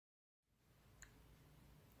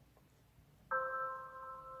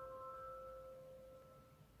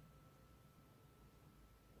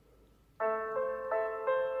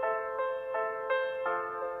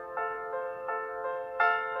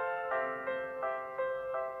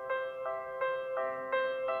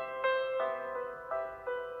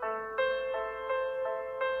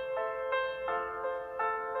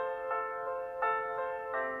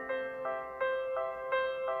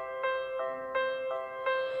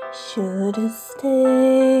Should have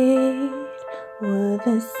stayed with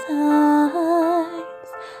the signs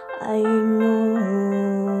I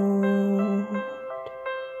ignored.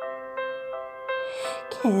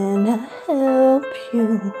 Can I help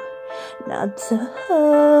you not to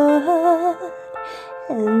hurt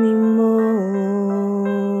anymore?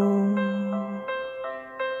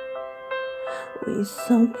 We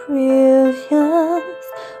saw brilliance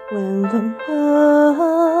when the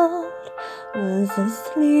world was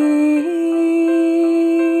asleep.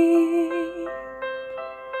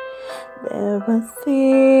 There are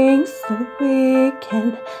things that we can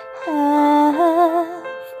have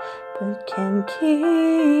but can't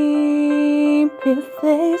keep. If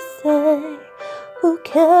they say, who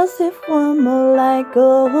cares if one more light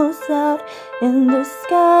goes out in the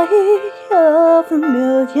sky of a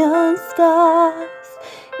million stars?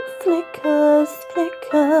 It flickers,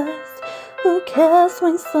 flickers. Who cares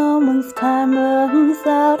when someone's time runs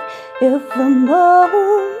out? If the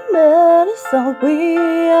moment is all we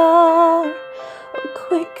are. Oh,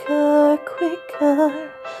 quicker, quicker.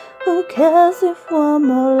 Who cares if one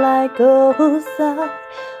more light goes out?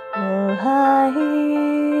 Well, I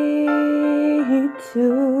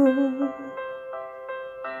do.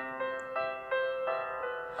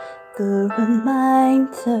 The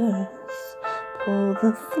reminders pull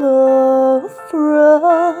the floor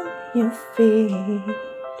from your feet.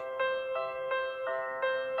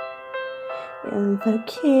 In the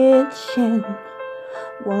kitchen,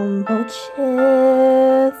 one more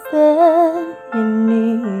chair than you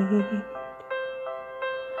need.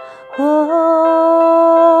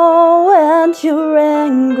 Oh, and you're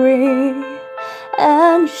angry,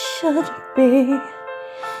 and you should be.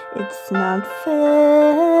 It's not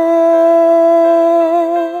fair.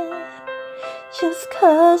 Just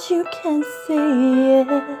 'cause you can't see it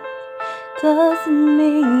doesn't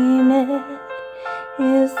mean it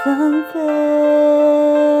isn't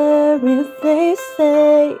there. If they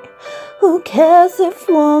say, who cares if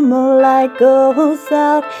one more light goes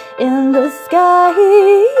out in the sky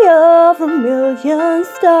of a million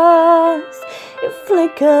stars? It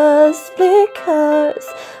flickers, flickers.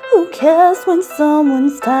 Who cares when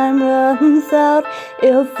someone's time runs out?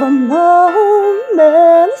 If a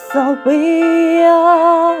moment is all we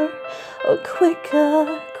are. Oh, quicker,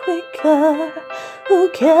 quicker. Who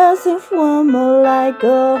cares if one more light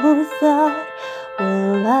goes out?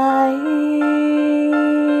 Well, I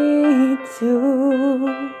do.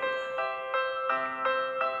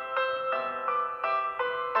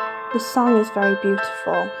 This song is very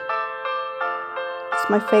beautiful. It's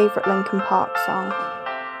my favourite Linkin Park song.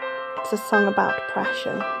 It's a song about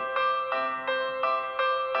depression.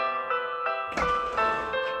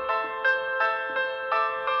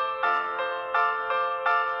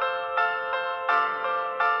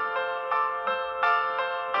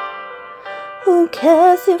 Who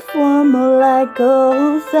cares if one more light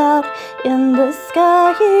goes out in the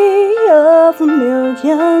sky of a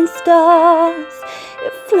million stars?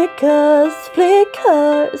 It flickers,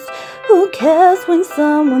 flickers. Who cares when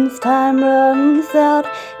someone's time runs out?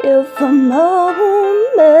 If a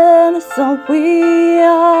moment is all we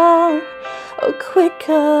are. Oh,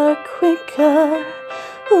 quicker, quicker.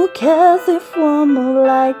 Who cares if one more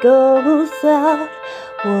light goes out?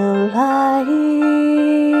 Well, I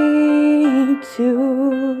do.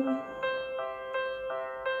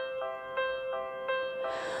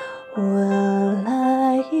 Well,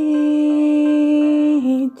 I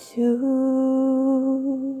do.